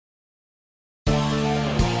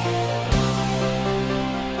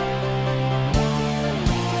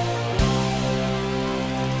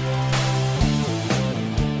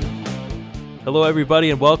Hello,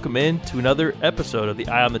 everybody, and welcome in to another episode of the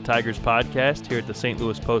Eye on the Tigers podcast here at the St.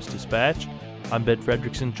 Louis Post-Dispatch. I'm Ben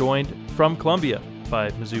Fredrickson, joined from Columbia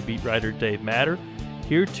by Mizzou beat writer Dave Matter,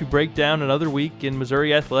 here to break down another week in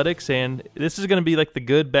Missouri athletics. And this is going to be like the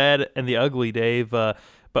good, bad, and the ugly, Dave. But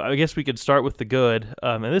I guess we could start with the good.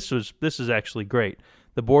 And this is actually great.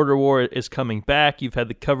 The border war is coming back. You've had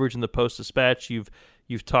the coverage in the Post-Dispatch. You've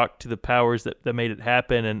talked to the powers that made it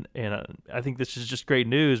happen, and I think this is just great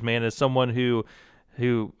news, man. As someone who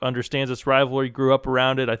understands this rivalry, grew up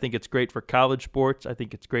around it, I think it's great for college sports. I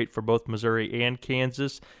think it's great for both Missouri and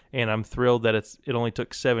Kansas, and I'm thrilled that it only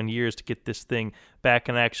took 7 years to get this thing back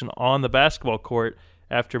in action on the basketball court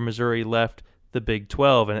after Missouri left the Big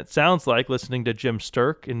 12. And it sounds like, listening to Jim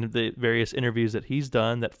Sterk in the various interviews that he's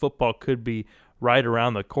done, that football could be right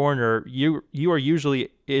around the corner. You are usually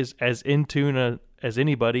as in tune as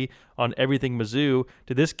anybody on everything Mizzou.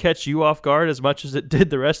 Did this catch you off guard as much as it did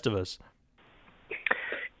the rest of us?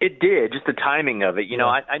 It did, just the timing of it. You know,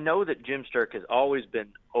 I know that Jim Sterk has always been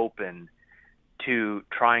open to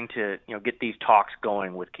trying to, get these talks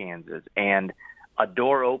going with Kansas. And a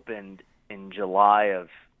door opened in July of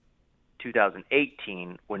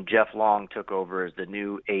 2018 when Jeff Long took over as the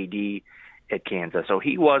new AD at Kansas. So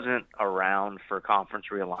he wasn't around for conference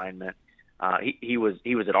realignment. He was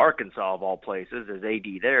at Arkansas, of all places, as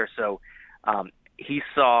AD there. So he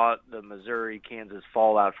saw the Missouri-Kansas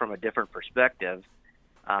fallout from a different perspective,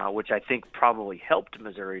 which I think probably helped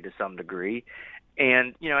Missouri to some degree.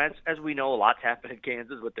 And, as we know, a lot's happened in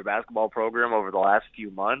Kansas with their basketball program over the last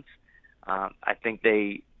few months. I think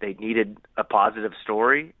they needed a positive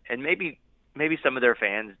story, and maybe some of their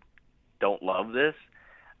fans don't love this.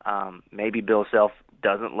 Maybe Bill Self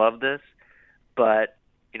doesn't love this, but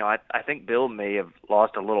I think Bill may have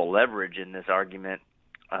lost a little leverage in this argument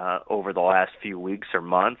over the last few weeks or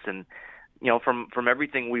months. And from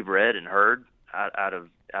everything we've read and heard out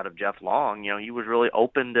of Jeff Long, he was really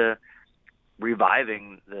open to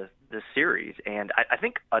reviving the series. And I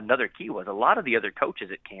think another key was a lot of the other coaches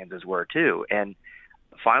at Kansas were too. And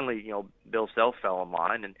finally, Bill Self fell in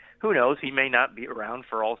line. And who knows, he may not be around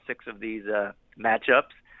for all 6 of these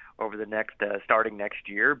matchups over the next starting next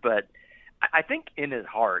year, but I think in his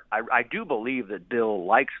heart, I do believe that Bill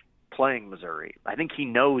likes playing Missouri. I think he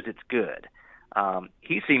knows it's good.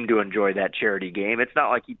 He seemed to enjoy that charity game. It's not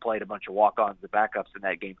like he played a bunch of walk-ons and backups in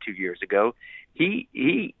that game 2 years ago.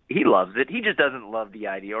 He loves it. He just doesn't love the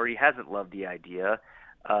idea, or he hasn't loved the idea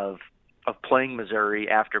of playing Missouri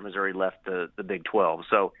after Missouri left the Big 12.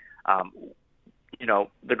 So,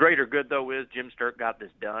 the greater good, though, is Jim Sterk got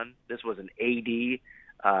this done. This was an AD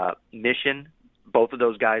mission. Both of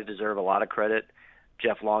those guys deserve a lot of credit,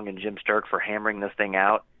 Jeff Long and Jim Sterk, for hammering this thing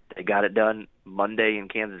out. They got it done Monday in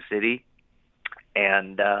Kansas City,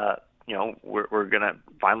 and we're going to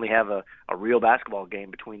finally have a real basketball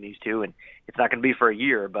game between these two, and it's not going to be for a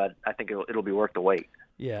year, but I think it'll be worth the wait.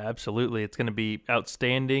 Yeah, absolutely. It's going to be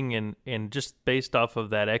outstanding, and just based off of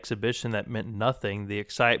that exhibition that meant nothing, the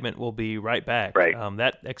excitement will be right back. Right.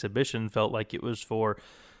 That exhibition felt like it was for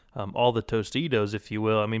all the Tostitos, if you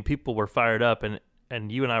will. I mean, people were fired up,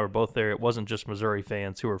 and you and I were both there. It wasn't just Missouri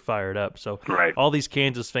fans who were fired up. So right. All these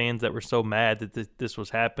Kansas fans that were so mad that this was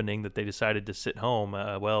happening that they decided to sit home,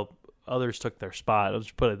 others took their spot.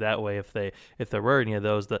 Let's put it that way. If there were any of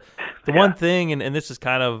those, the one thing, and this is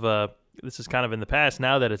kind of in the past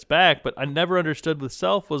now that it's back, but I never understood with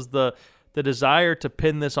Self was the desire to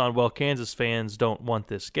pin this on, well, Kansas fans don't want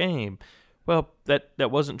this game. Well, that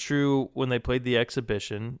wasn't true when they played the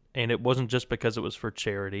exhibition, and it wasn't just because it was for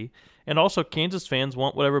charity. And also, Kansas fans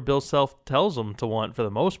want whatever Bill Self tells them to want for the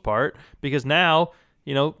most part, because now,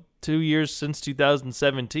 2 years since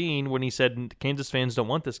 2017, when he said Kansas fans don't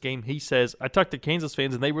want this game, he says, I talked to Kansas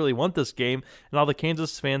fans, and they really want this game. And all the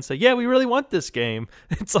Kansas fans say, yeah, we really want this game.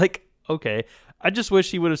 It's like, okay. I just wish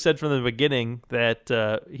he would have said from the beginning that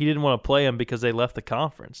he didn't want to play them because they left the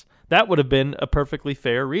conference. That would have been a perfectly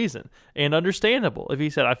fair reason and understandable. If he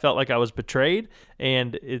said, I felt like I was betrayed,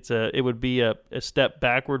 and it would be a step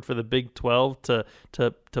backward for the Big 12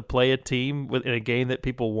 to play a team in a game that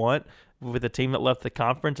people want with a team that left the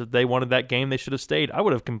conference. If they wanted that game, they should have stayed. I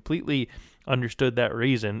would have completely understood that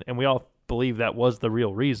reason, and we all believe that was the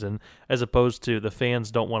real reason, as opposed to the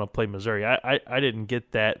fans don't want to play Missouri. I didn't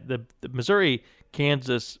get that. The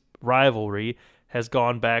Missouri-Kansas rivalry has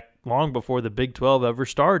gone back long before the Big 12 ever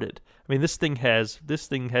started. I mean, this thing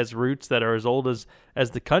has roots that are as old as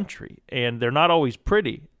the country, and they're not always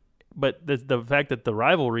pretty. But the fact that the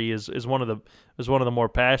rivalry is one of the more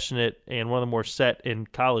passionate and one of the more set in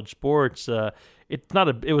college sports,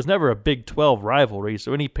 it was never a Big 12 rivalry.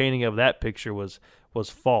 So any painting of that picture was was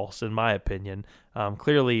false, in my opinion.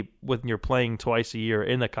 Clearly, when you're playing twice a year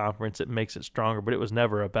in the conference, it makes it stronger, but it was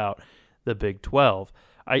never about the Big 12.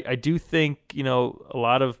 I do think, a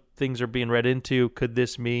lot of things are being read into. Could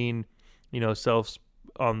this mean, selves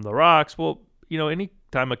on the rocks? Well, any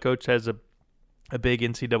time a coach has a big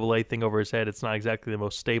NCAA thing over his head, it's not exactly the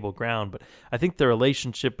most stable ground. But I think the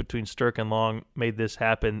relationship between Stirk and Long made this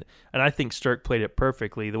happen, and I think Stirk played it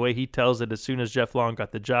perfectly. The way he tells it, as soon as Jeff Long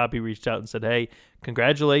got the job, he reached out and said, hey,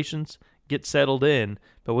 congratulations, get settled in,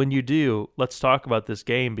 but when you do, let's talk about this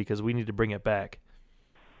game because we need to bring it back.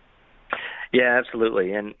 Yeah,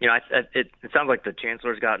 absolutely. And, it sounds like the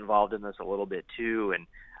chancellor's got involved in this a little bit too, and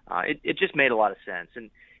it just made a lot of sense.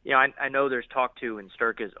 And, I know there's talk too, and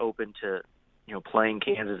Stirk is open to, playing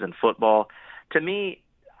Kansas in football. To me,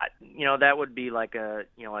 that would be like a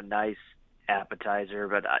nice appetizer,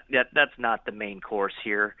 but that's not the main course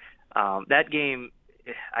here. That game,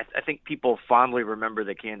 I think people fondly remember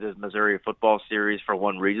the Kansas-Missouri football series for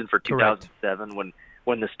one reason, for 2007,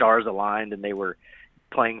 when the stars aligned and they were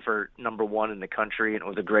playing for number one in the country, and it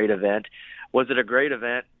was a great event. Was it a great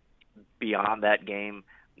event beyond that game?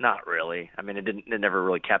 Not really. I mean, it never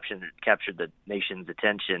really captured the nation's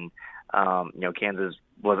attention. Kansas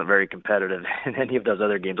wasn't very competitive in any of those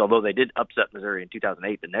other games, although they did upset Missouri in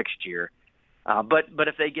 2008 the next year. But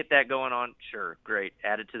if they get that going on, sure, great.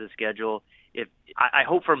 Add it to the schedule. I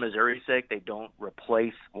hope for Missouri's sake they don't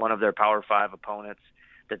replace one of their Power 5 opponents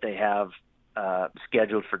that they have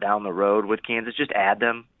scheduled for down the road with Kansas. Just add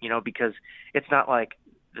them, because it's not like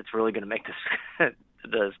it's really going to make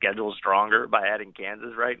the schedule stronger by adding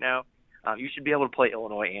Kansas right now. You should be able to play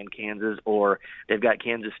Illinois and Kansas, or they've got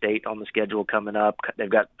Kansas State on the schedule coming up. They've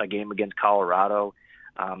got a game against Colorado.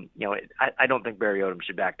 I don't think Barry Odom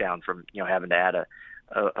should back down from having to add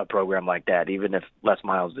a program like that, even if Les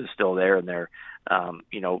Miles is still there and they're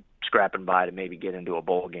scrapping by to maybe get into a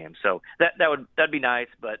bowl game. So that'd be nice,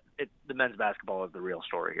 but the men's basketball is the real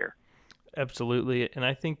story here. Absolutely, and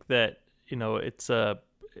I think that it's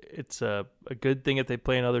a good thing that they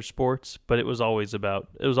play in other sports, but it was always about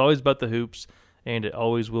the hoops, and it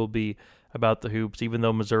always will be about the hoops, even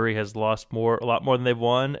though Missouri has lost a lot more than they've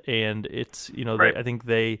won. And it's, right. I think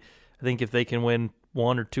if they can win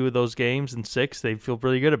one or two of those games in 6, they feel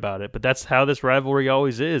really good about it. But that's how this rivalry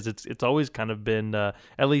always is. It's always kind of been,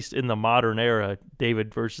 at least in the modern era,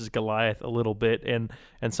 David versus Goliath a little bit, and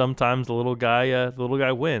sometimes the little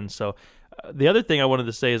guy wins. So the other thing I wanted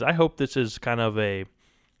to say is I hope this is kind of an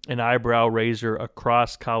eyebrow raiser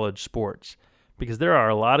across college sports, because there are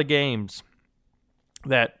a lot of games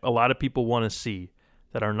that a lot of people want to see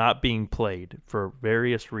that are not being played for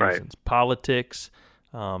various reasons. Right. Politics,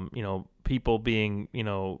 people being,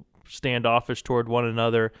 standoffish toward one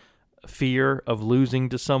another, fear of losing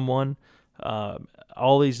to someone,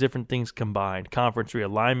 all these different things combined, conference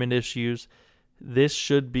realignment issues. This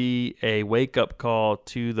should be a wake-up call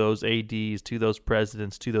to those ADs, to those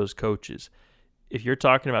presidents, to those coaches. If you're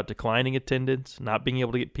talking about declining attendance, not being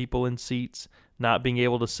able to get people in seats, not being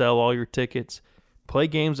able to sell all your tickets, play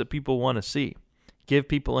games that people want to see. Give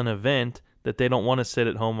people an event that they don't want to sit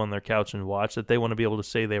at home on their couch and watch, that they want to be able to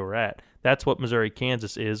say they were at. That's what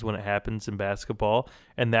Missouri-Kansas is when it happens in basketball,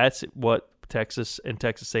 and that's what Texas and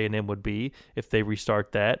Texas A&M would be if they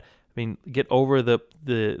restart that. I mean, get over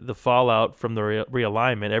the fallout from the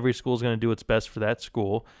realignment. Every school is going to do its best for that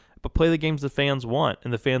school, but play the games the fans want,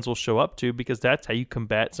 and the fans will show up to, because that's how you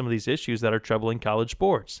combat some of these issues that are troubling college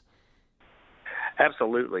sports.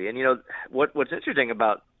 Absolutely. And, what's interesting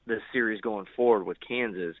about this series going forward with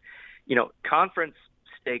Kansas, conference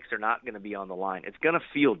stakes are not going to be on the line. It's going to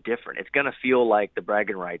feel different. It's going to feel like the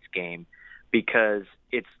bragging rights game, because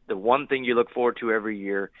it's the one thing you look forward to every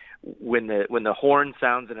year. When the horn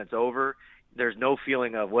sounds and it's over, there's no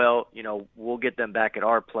feeling of, we'll get them back at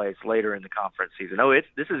our place later in the conference season. No,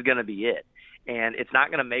 this is going to be it. And it's not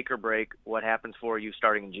going to make or break what happens for you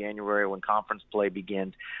starting in January when conference play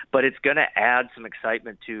begins, but it's going to add some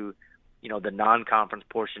excitement to, the non-conference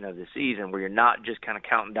portion of the season, where you're not just kind of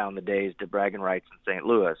counting down the days to bragging rights in St.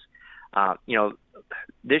 Louis.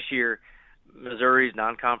 This year, Missouri's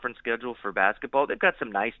non-conference schedule for basketball, they've got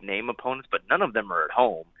some nice name opponents, but none of them are at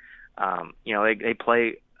home. They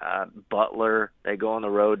play Butler. They go on the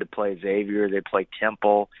road to play Xavier. They play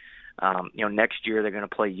Temple. Next year they're going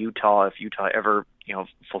to play Utah. If Utah ever,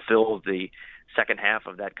 fulfills the second half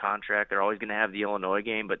of that contract, they're always going to have the Illinois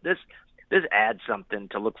game. But this adds something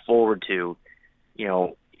to look forward to,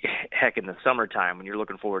 heck, in the summertime when you're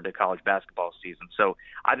looking forward to college basketball season. So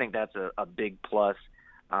I think that's a big plus,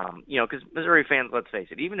 because Missouri fans, let's face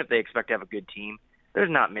it, even if they expect to have a good team, there's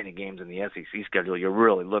not many games in the SEC schedule you're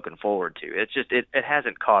really looking forward to. It's just it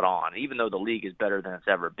hasn't caught on, even though the league is better than it's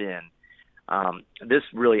ever been. This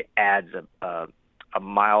really adds a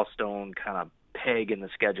milestone kind of peg in the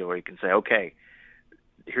schedule where you can say, okay,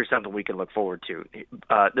 here's something we can look forward to.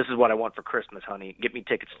 This is what I want for Christmas, honey. Get me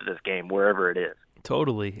tickets to this game, wherever it is.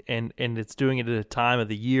 Totally, and it's doing it at a time of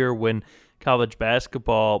the year when college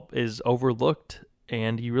basketball is overlooked,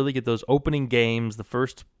 and you really get those opening games the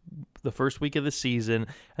first week of the season,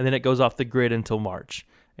 and then it goes off the grid until March.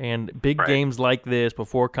 And big games like this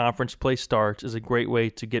before conference play starts is a great way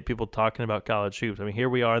to get people talking about college hoops. I mean, here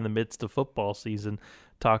we are in the midst of football season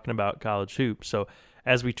talking about college hoops. So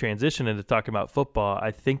as we transition into talking about football,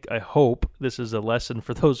 I hope this is a lesson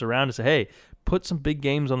for those around to say, hey, put some big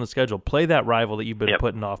games on the schedule. Play that rival that you've been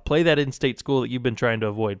putting off. Play that in-state school that you've been trying to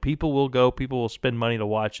avoid. People will go. People will spend money to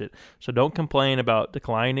watch it. So don't complain about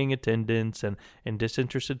declining attendance and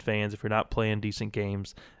disinterested fans if you're not playing decent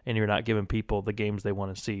games and you're not giving people the games they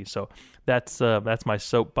want to see. So that's my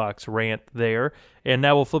soapbox rant there. And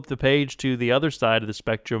now we'll flip the page to the other side of the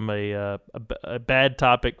spectrum, a bad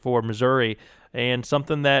topic for Missouri, and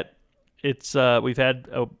something that we've had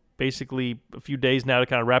basically a few days now to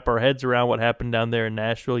kind of wrap our heads around what happened down there in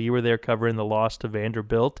Nashville. You were there covering the loss to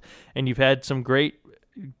Vanderbilt, and you've had some great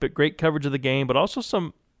coverage of the game, but also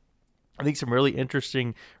some really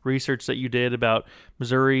interesting research that you did about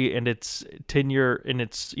Missouri and its tenure and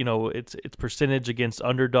its percentage against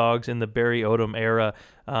underdogs in the Barry Odom era.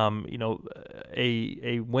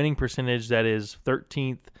 A winning percentage that is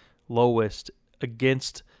 13th lowest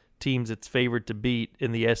against teams it's favored to beat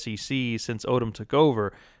in the SEC since Odom took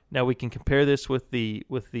over. Now we can compare this with the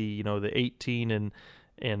 18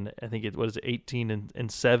 and I think it was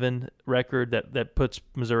 18-7 record that puts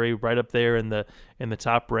Missouri right up there in the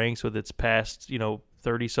top ranks with its past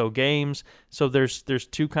 30 so games. So there's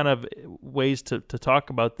two kind of ways to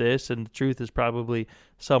talk about this, and the truth is probably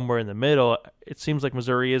somewhere in the middle. It seems like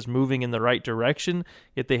Missouri is moving in the right direction,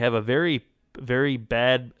 yet they have a very very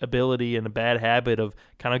bad ability and a bad habit of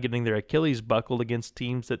kind of getting their Achilles buckled against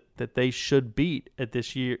teams that they should beat at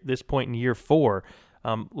this point in year 4.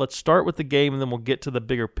 Let's start with the game, and then we'll get to the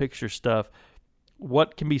bigger picture stuff.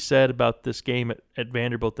 What can be said about this game at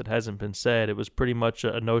Vanderbilt that hasn't been said? It was pretty much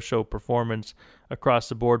a no-show performance across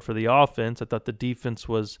the board for the offense. I thought the defense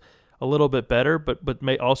was a little bit better, but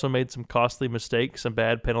also made some costly mistakes, some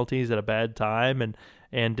bad penalties at a bad time, and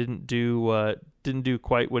didn't do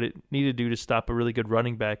quite what it needed to do to stop a really good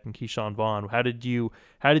running back in Keyshawn Vaughn. How did you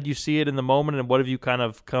see it in the moment, and what have you kind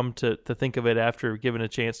of come to think of it after given a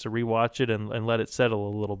chance to rewatch it and let it settle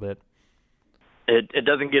a little bit? It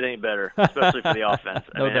doesn't get any better, especially for the offense.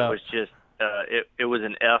 No doubt. It was just it was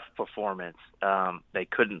an F performance. They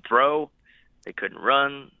couldn't throw, they couldn't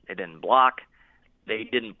run, they didn't block, they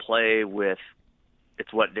didn't play with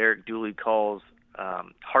it's what Derek Dooley calls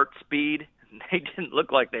heart speed. They didn't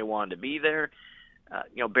look like they wanted to be there.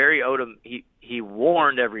 Barry Odom, he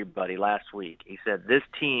warned everybody last week. He said, this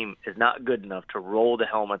team is not good enough to roll the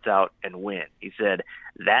helmets out and win. He said,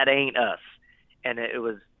 that ain't us. And it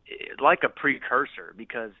was like a precursor,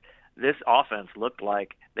 because this offense looked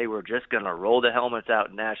like they were just going to roll the helmets out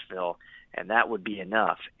in Nashville, and that would be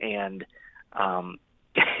enough. And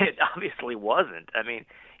it obviously wasn't. I mean,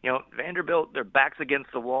 Vanderbilt, their back's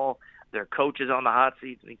against the wall. Their coach is on the hot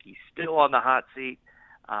seat. I think he's still on the hot seat.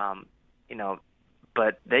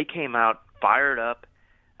 But they came out fired up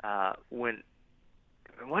when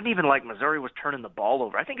it wasn't even like Missouri was turning the ball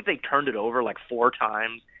over. I think if they turned it over like 4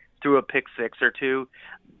 times, threw a pick 6 or 2,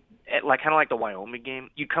 kind of like the Wyoming game,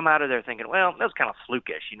 you come out of there thinking, well, that was kind of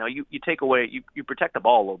flukish. You take away, you protect the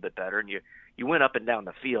ball a little bit better, and you went up and down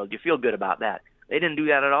the field. You feel good about that. They didn't do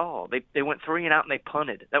that at all. They went 3 and out and they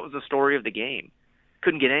punted. That was the story of the game.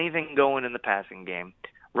 Couldn't get anything going in the passing game.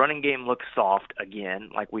 Running game looked soft again,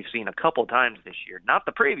 like we've seen a couple times this year. Not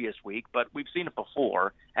the previous week, but we've seen it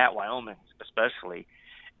before, at Wyoming especially.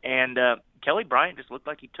 And Kelly Bryant just looked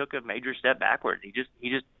like he took a major step backwards. He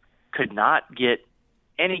just could not get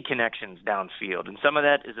any connections downfield. And some of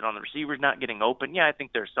that, is it on the receivers not getting open? Yeah, I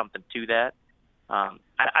think there's something to that.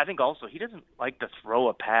 I think also he doesn't like to throw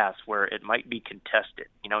a pass where it might be contested.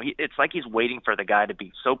 It's like he's waiting for the guy to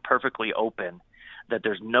be so perfectly open that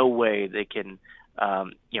there's no way they can,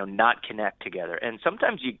 not connect together. And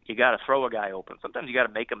sometimes you got to throw a guy open. Sometimes you got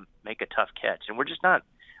to make him make a tough catch. And we're not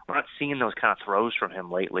seeing those kind of throws from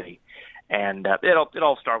him lately. And it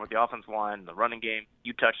all started with the offensive line, the running game.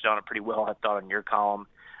 You touched on it pretty well, I thought, in your column.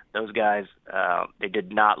 Those guys, they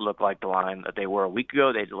did not look like the line that they were a week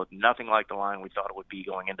ago. They looked nothing like the line we thought it would be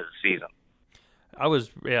going into the season.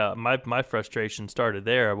 My frustration started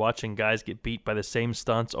there, watching guys get beat by the same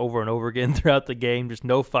stunts over and over again throughout the game, just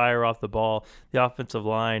no fire off the ball. The offensive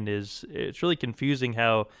line it's really confusing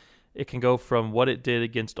how it can go from what it did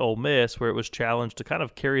against Ole Miss, where it was challenged to kind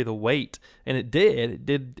of carry the weight, and it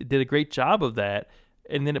did a great job of that.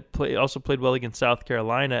 And then it also played well against South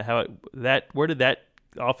Carolina. Where did that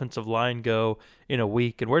offensive line go in a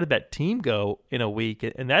week, and where did that team go in a week?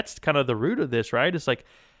 And that's kind of the root of this, right? It's like,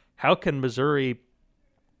 how can Missouri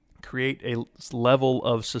create a level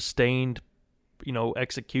of sustained,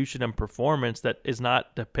 execution and performance that is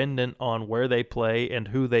not dependent on where they play and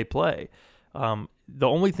who they play? The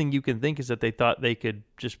only thing you can think is that they thought they could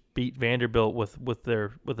just beat Vanderbilt with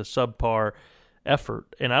a subpar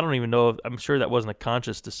effort, and I don't even know I'm sure that wasn't a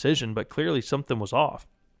conscious decision, but clearly something was off.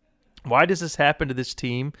 Why does this happen to this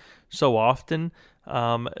team so often?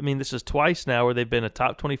 This is twice now where they've been a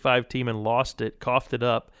top 25 team and lost it, coughed it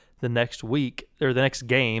up the next week or the next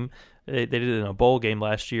game. They did it in a bowl game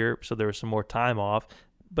last year, so there was some more time off,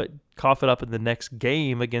 but cough it up in the next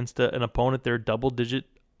game against an opponent they're double-digit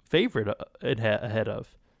favorite ahead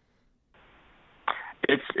of.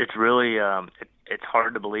 It's really it's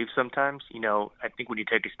hard to believe sometimes. I think when you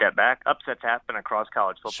take a step back, upsets happen across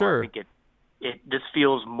college football. Sure. I think it just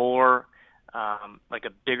feels more like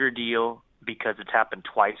a bigger deal because it's happened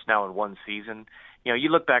twice now in one season. You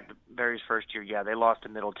look back to Barry's first year, they lost to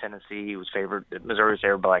Middle Tennessee. He was favored. Missouri was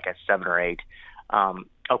favored by like a 7 or 8.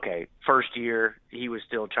 Okay, first year he was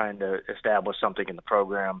still trying to establish something in the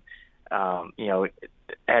program.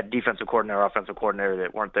 Had defensive coordinator, offensive coordinator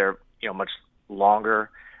that weren't there, much longer.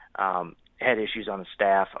 Had issues on the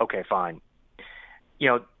staff. Okay, fine.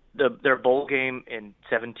 Their bowl game in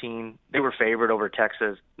 2017, they were favored over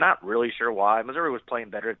Texas. Not really sure why. Missouri was playing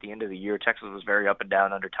better at the end of the year. Texas was very up and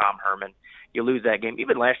down under Tom Herman. You lose that game.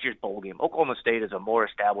 Even last year's bowl game, Oklahoma State is a more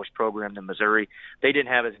established program than Missouri. They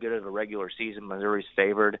didn't have as good of a regular season. Missouri's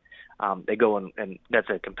favored. They go and that's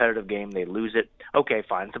a competitive game. They lose it. Okay,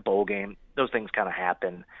 fine. It's a bowl game. Those things kind of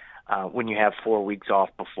happen when you have 4 weeks off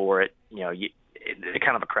before it. It's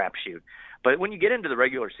kind of a crapshoot. But when you get into the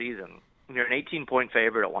regular season, you're an 18-point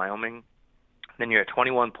favorite at Wyoming, then you're a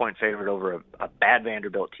 21-point favorite over a bad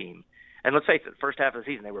Vanderbilt team. And let's face it, the first half of the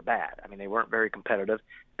season, they were bad. They weren't very competitive.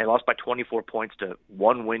 They lost by 24 points to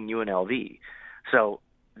one-win UNLV. So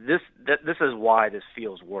this is why this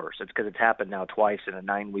feels worse. It's because it's happened now twice in a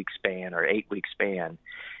 9-week span or 8-week span.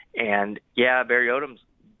 And, Barry Odom's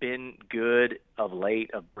been good of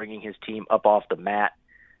late of bringing his team up off the mat,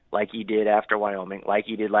 like he did after Wyoming, like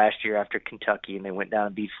he did last year after Kentucky, and they went down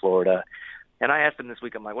and beat Florida. And I asked him this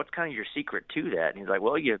week, I'm like, what's kind of your secret to that? And he's like,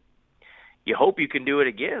 well, you hope you can do it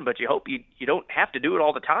again, but you hope you don't have to do it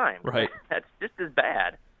all the time. Right. That's just as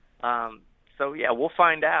bad. We'll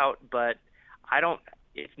find out, but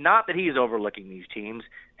it's not that he is overlooking these teams.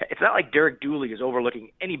 It's not like Derek Dooley is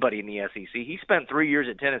overlooking anybody in the SEC. He spent 3 years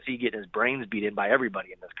at Tennessee getting his brains beat in by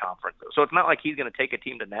everybody in this conference. So it's not like he's going to take a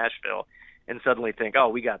team to Nashville and suddenly think, oh,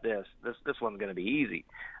 we got this. This one's going to be easy.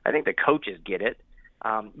 I think the coaches get it,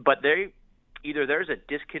 but either there's a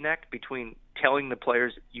disconnect between telling the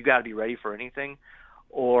players you got to be ready for anything,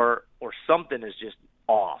 or something is just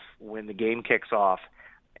off when the game kicks off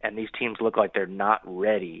and these teams look like they're not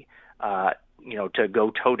ready, to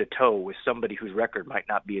go toe-to-toe with somebody whose record might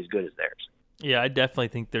not be as good as theirs. Yeah, I definitely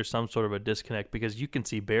think there's some sort of a disconnect because you can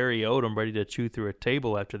see Barry Odom ready to chew through a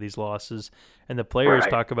table after these losses, and the players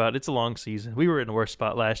talk about it's a long season. We were in a worse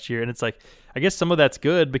spot last year, and it's like, I guess some of that's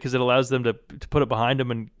good because it allows them to put it behind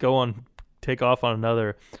them and take off on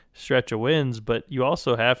another stretch of wins, but you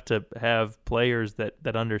also have to have players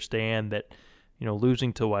that understand that,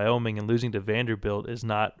 losing to Wyoming and losing to Vanderbilt is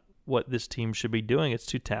not what this team should be doing. It's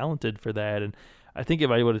too talented for that. And I think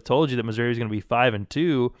if I would have told you that Missouri was going to be 5-2,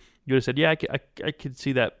 you would have said, yeah, I could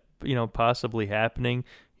see that, possibly happening.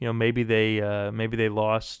 Maybe they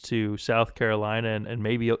lost to South Carolina and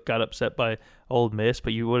maybe got upset by Ole Miss,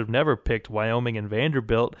 but you would have never picked Wyoming and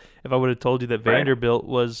Vanderbilt if I would have told you that Vanderbilt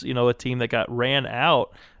was, a team that got ran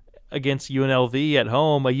out against UNLV at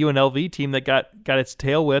home, a UNLV team that got its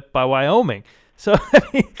tail whipped by Wyoming. So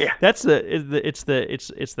that's it's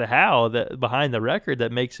the how that behind the record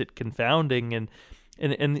that makes it confounding, and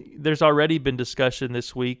there's already been discussion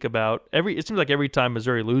this week about it seems like every time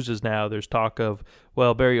Missouri loses now there's talk of,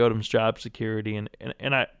 well, Barry Odom's job security, and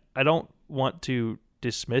I don't want to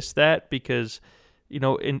dismiss that because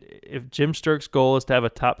if Jim Sterk's goal is to have a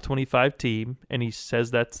top 25 team and he says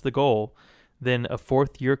that's the goal, then a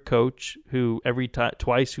 4th-year coach who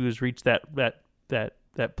twice who has reached that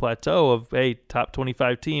plateau of a top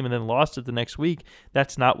 25 team and then lost it the next week,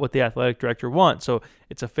 that's not what the athletic director wants. So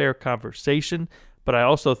it's a fair conversation, But I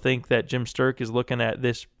also think that Jim Sterk is looking at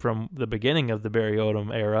this from the beginning of the Barry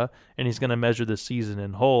Odom era, and he's going to measure the season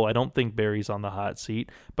in whole. I don't think Barry's on the hot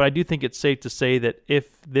seat, but I do think it's safe to say that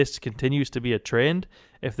if this continues to be a trend,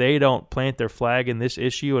 if they don't plant their flag in this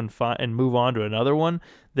issue and move on to another one,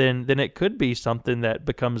 then it could be something that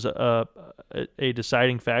becomes a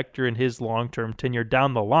deciding factor in his long-term tenure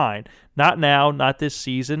down the line. Not now, not this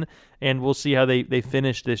season, and we'll see how they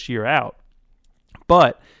finish this year out.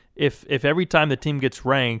 But if every time the team gets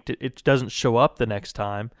ranked, it doesn't show up the next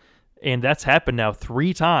time, and that's happened now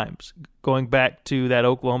 3 times, going back to that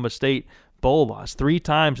Oklahoma State bowl loss, 3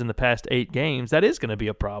 times in the past 8 games, that is going to be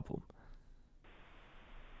a problem.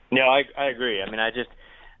 No, I agree. I mean,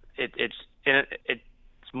 it's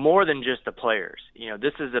more than just the players.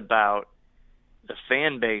 This is about the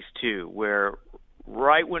fan base too, where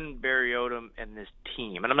right when Barry Odom and this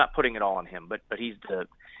team, and I'm not putting it all on him, but he's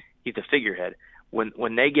the figurehead.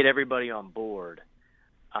 When they get everybody on board,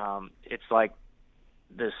 it's like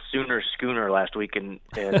the Sooner schooner last week in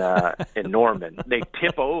Norman. They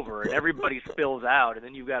tip over and everybody spills out, and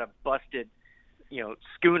then you've got a busted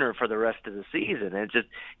schooner for the rest of the season. And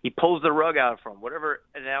he pulls the rug out from whatever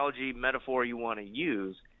analogy, metaphor you want to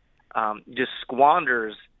use, just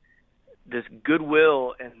squanders this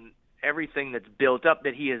goodwill and everything that's built up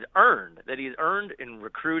that he has earned in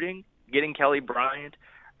recruiting, getting Kelly Bryant,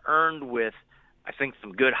 earned with, I think,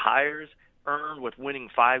 some good hires, earned with winning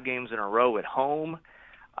 5 games in a row at home.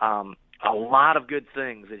 A lot of good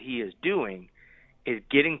things that he is doing is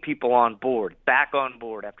getting people back on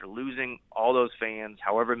board after losing all those fans,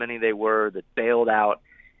 however many they were, that bailed out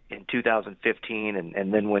in 2015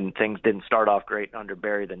 and then when things didn't start off great under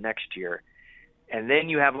Barry the next year. And then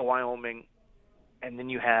you have a Wyoming, and then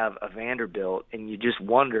you have a Vanderbilt, and you just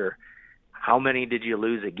wonder, how many did you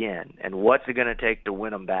lose again, and what's it going to take to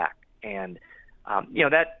win them back? And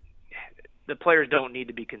that the players don't need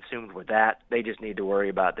to be consumed with that. They just need to worry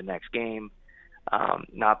about the next game,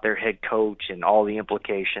 not their head coach and all the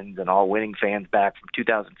implications and all winning fans back from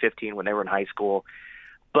 2015 when they were in high school.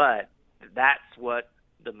 But that's what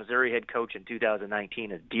the Missouri head coach in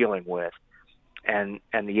 2019 is dealing with, and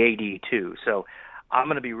the AD too. So I'm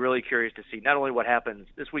going to be really curious to see not only what happens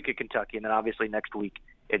this week at Kentucky and then obviously next week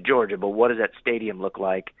at Georgia, but what does that stadium look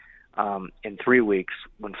like in 3 weeks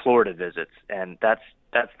when Florida visits. And that's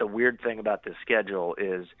the weird thing about this schedule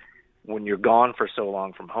is when you're gone for so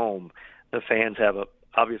long from home, the fans have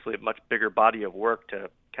obviously a much bigger body of work to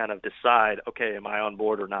kind of decide, okay, am I on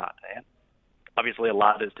board or not? And obviously a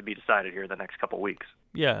lot is to be decided here in the next couple of weeks.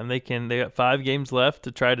 Yeah, and they got 5 games left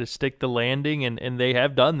to try to stick the landing, and they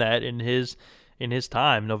have done that in his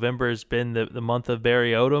time. November has been the month of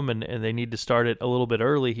Barry Odom, and they need to start it a little bit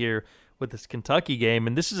early here with this Kentucky game.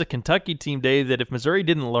 And this is a Kentucky team, Dave, that if Missouri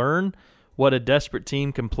didn't learn what a desperate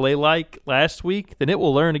team can play like last week, then it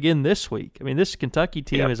will learn again this week. I mean, this Kentucky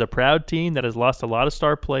team is a proud team that has lost a lot of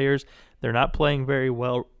star players. They're not playing very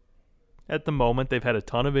well at the moment. They've had a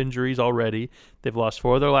ton of injuries already. They've lost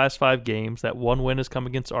 4 of their last 5 games. That one win has come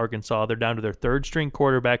against Arkansas. They're down to their 3rd-string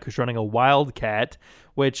quarterback who's running a Wildcat,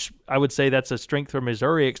 which I would say that's a strength for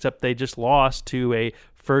Missouri, except they just lost to a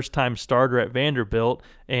first-time starter at Vanderbilt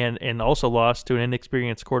and also lost to an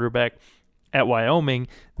inexperienced quarterback at Wyoming.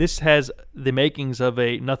 This has the makings of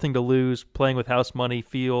a nothing to lose, playing with house money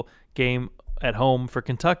feel game at home for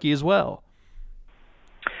Kentucky as well.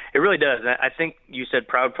 It really does. I think you said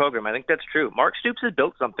proud program. I think that's true. Mark Stoops has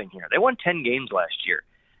built something here. They won 10 games last year.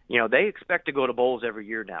 They expect to go to bowls every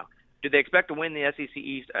year now. Do they expect to win the SEC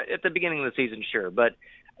East? At the beginning of the season, sure. But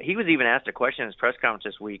he was even asked a question in his press conference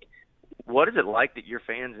this week. What is it like that your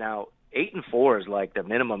fans now, 8-4 is like the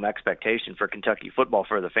minimum expectation for Kentucky football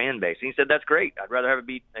for the fan base? And he said, that's great. I'd rather have it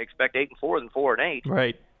be, expect 8-4 than 4-8.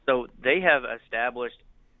 Right. So they have established,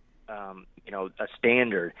 a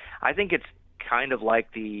standard. I think it's kind of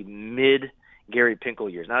like the mid Gary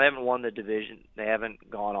Pinkel years. Now they haven't won the division. They haven't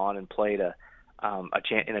gone on and played in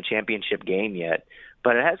a championship game yet,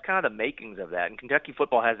 but it has kind of the makings of that. And Kentucky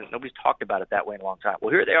football nobody's talked about it that way in a long time.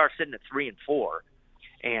 Well, here they are sitting at 3-4,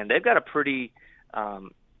 and they've got a pretty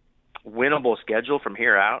winnable schedule from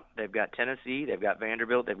here out. They've got Tennessee, they've got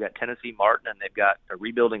Vanderbilt, they've got Tennessee Martin, and they've got a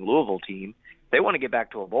rebuilding Louisville team. They want to get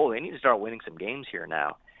back to a bowl. They need to start winning some games here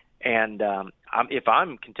now. And if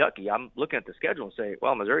I'm Kentucky, I'm looking at the schedule and say,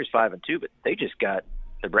 well, Missouri's 5-2, but they just got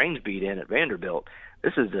their brains beat in at Vanderbilt.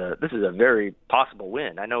 This is a very possible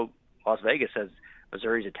win. I know Las Vegas says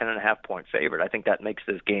Missouri's a 10.5-point favorite. I think that makes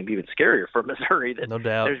this game even scarier for Missouri. That no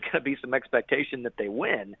doubt. There's going to be some expectation that they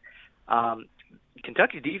win.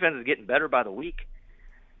 Kentucky's defense is getting better by the week.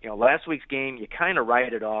 Last week's game, you kind of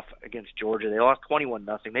write it off against Georgia. They lost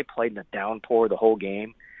 21-0. They played in a downpour the whole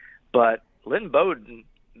game. But Lynn Bowden,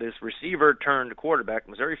 this receiver turned quarterback,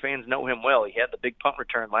 Missouri fans know him well. He had the big punt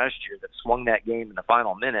return last year that swung that game in the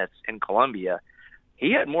final minutes in Columbia.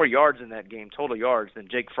 He had more yards in that game, total yards, than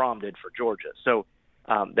Jake Fromm did for Georgia. So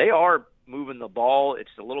they are moving the ball. It's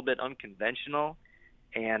a little bit unconventional.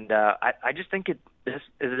 And I just think this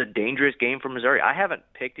is a dangerous game for Missouri. I haven't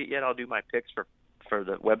picked it yet. I'll do my picks for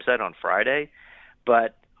the website on Friday.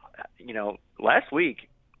 But, last week,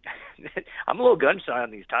 I'm a little gun-shy on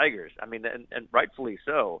these Tigers. I mean, and rightfully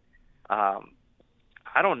so. I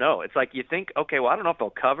don't know. It's like you think, okay, well, I don't know if they'll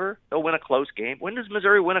cover. They'll win a close game. When does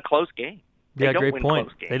Missouri win a close game? Yeah, great point.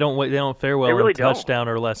 They don't fare well really in touchdown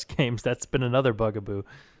or less games. That's been another bugaboo.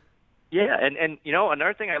 Yeah, and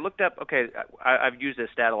another thing I looked up. Okay, I've used this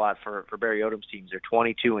stat a lot for Barry Odom's teams. They're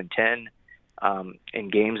 22-10 in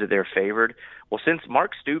games that they're favored. Well, since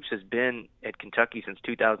Mark Stoops has been at Kentucky since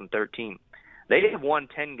 2013, they have won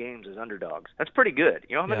 10 games as underdogs. That's pretty good.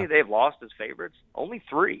 You know how many they've lost as favorites? Only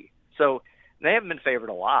 3. So they haven't been favored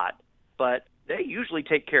a lot, but they usually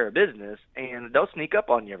take care of business, and they'll sneak up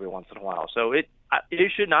on you every once in a while. So it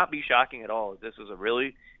should not be shocking at all. This is a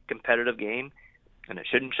really competitive game, and it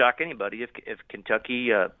shouldn't shock anybody if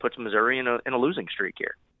Kentucky puts Missouri in a losing streak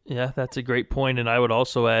here. Yeah, that's a great point, and I would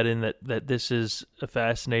also add in that this is a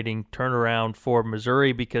fascinating turnaround for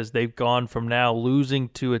Missouri because they've gone from now losing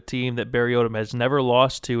to a team that Barry Odom has never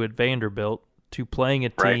lost to at Vanderbilt to playing a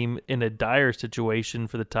team in a dire situation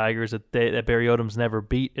for the Tigers that Barry Odom's never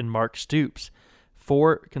beat in Mark Stoops.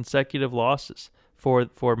 4 consecutive losses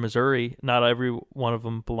for Missouri. Not every one of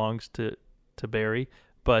them belongs to Barry,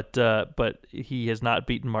 but he has not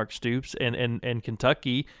beaten Mark Stoops. And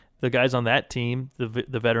Kentucky, the guys on that team,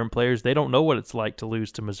 the veteran players, they don't know what it's like to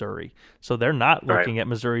lose to Missouri. So they're not looking at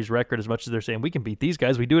Missouri's record as much as they're saying, we can beat these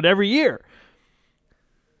guys. We do it every year.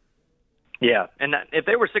 Yeah, and if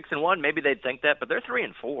they were 6-1, maybe they'd think that, but they're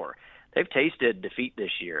 3-4. They've tasted defeat this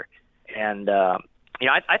year, and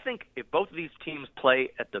I think if both of these teams play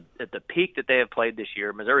at the peak that they have played this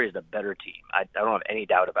year, Missouri is the better team. I don't have any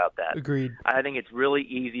doubt about that. Agreed. I think it's really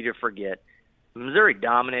easy to forget. Missouri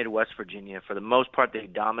dominated West Virginia. For the most part, they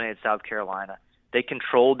dominated South Carolina. They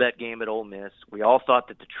controlled that game at Ole Miss. We all thought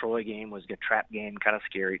that the Troy game was a trap game, kind of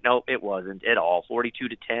scary. No, it wasn't at all.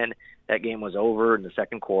 42-10, that game was over in the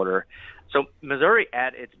second quarter. So Missouri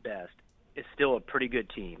at its best is still a pretty good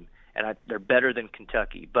team, and they're better than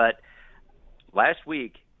Kentucky. But last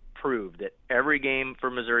week proved that every game for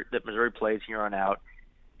Missouri that Missouri plays here on out,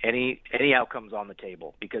 any outcome's on the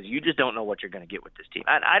table because you just don't know what you're going to get with this team.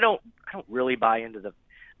 I don't really buy into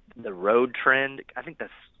the road trend. I think the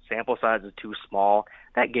sample size is too small.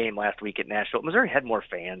 That game last week at Nashville, Missouri had more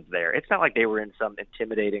fans there. It's not like they were in some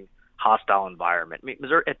intimidating, hostile environment. I mean,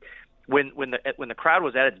 Missouri, when the crowd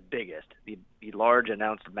was at its biggest, the large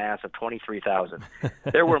announced mass of 23,000,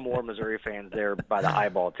 there were more Missouri fans there by the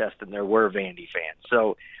eyeball test than there were Vandy fans.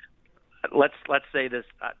 So let's say this.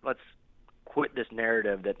 Let's quit this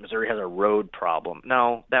narrative that Missouri has a road problem.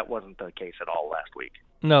 No, that wasn't the case at all last week.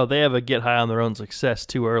 No, they have a get high on their own success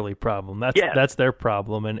too early problem. That's their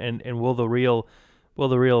problem. And will the real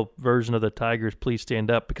version of the Tigers please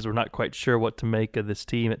stand up, because we're not quite sure what to make of this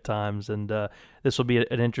team at times, and this will be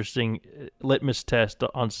an interesting litmus test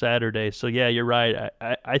on Saturday. So yeah, you're right.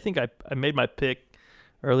 I think I made my pick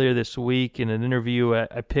earlier this week in an interview.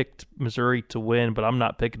 I picked Missouri to win, but I'm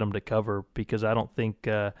not picking them to cover because I don't think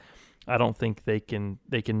they can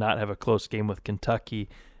not have a close game with Kentucky.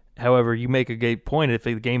 However, you make a great point. If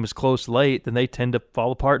the game is close late, then they tend to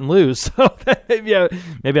fall apart and lose. So maybe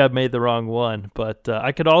I've made the wrong one. But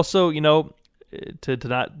I could also, to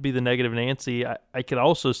not be the negative Nancy, I could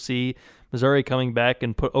also see Missouri coming back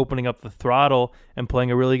and opening up the throttle and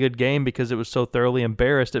playing a really good game because it was so thoroughly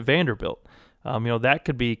embarrassed at Vanderbilt. That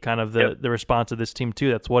could be kind of the response of this team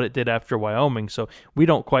too. That's what it did after Wyoming. So we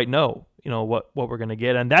don't quite know, what we're going to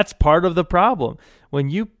get, and that's part of the problem.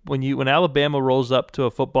 When Alabama rolls up to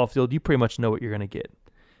a football field, you pretty much know what you're going to get,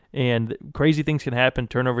 and crazy things can happen,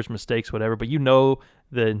 turnovers, mistakes, whatever. But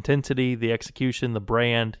the intensity, the execution, the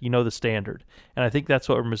brand, the standard, and I think that's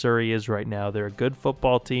what Missouri is right now. They're a good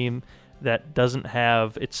football team that doesn't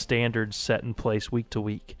have its standards set in place week to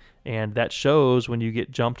week. And that shows when you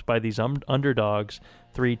get jumped by these underdogs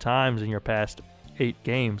 3 times in your past 8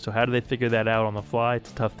 games. So how do they figure that out on the fly?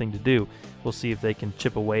 It's a tough thing to do. We'll see if they can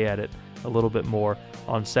chip away at it a little bit more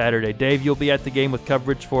on Saturday. Dave, you'll be at the game with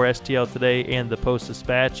coverage for STL Today and the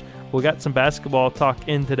Post-Dispatch. We got some basketball talk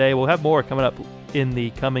in today. We'll have more coming up in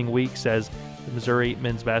the coming weeks as the Missouri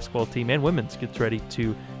men's basketball team and women's gets ready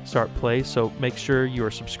to start play. So make sure you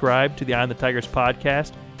are subscribed to the Eye on the Tigers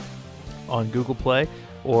podcast on Google Play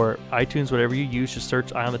or iTunes, whatever you use. Just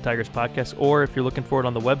search Eye on the Tigers podcast, or if you're looking for it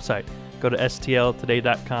on the website, go to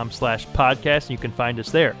stltoday.com/podcast, and you can find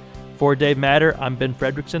us there. For Dave Matter, I'm Ben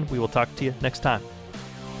Fredrickson. We will talk to you next time.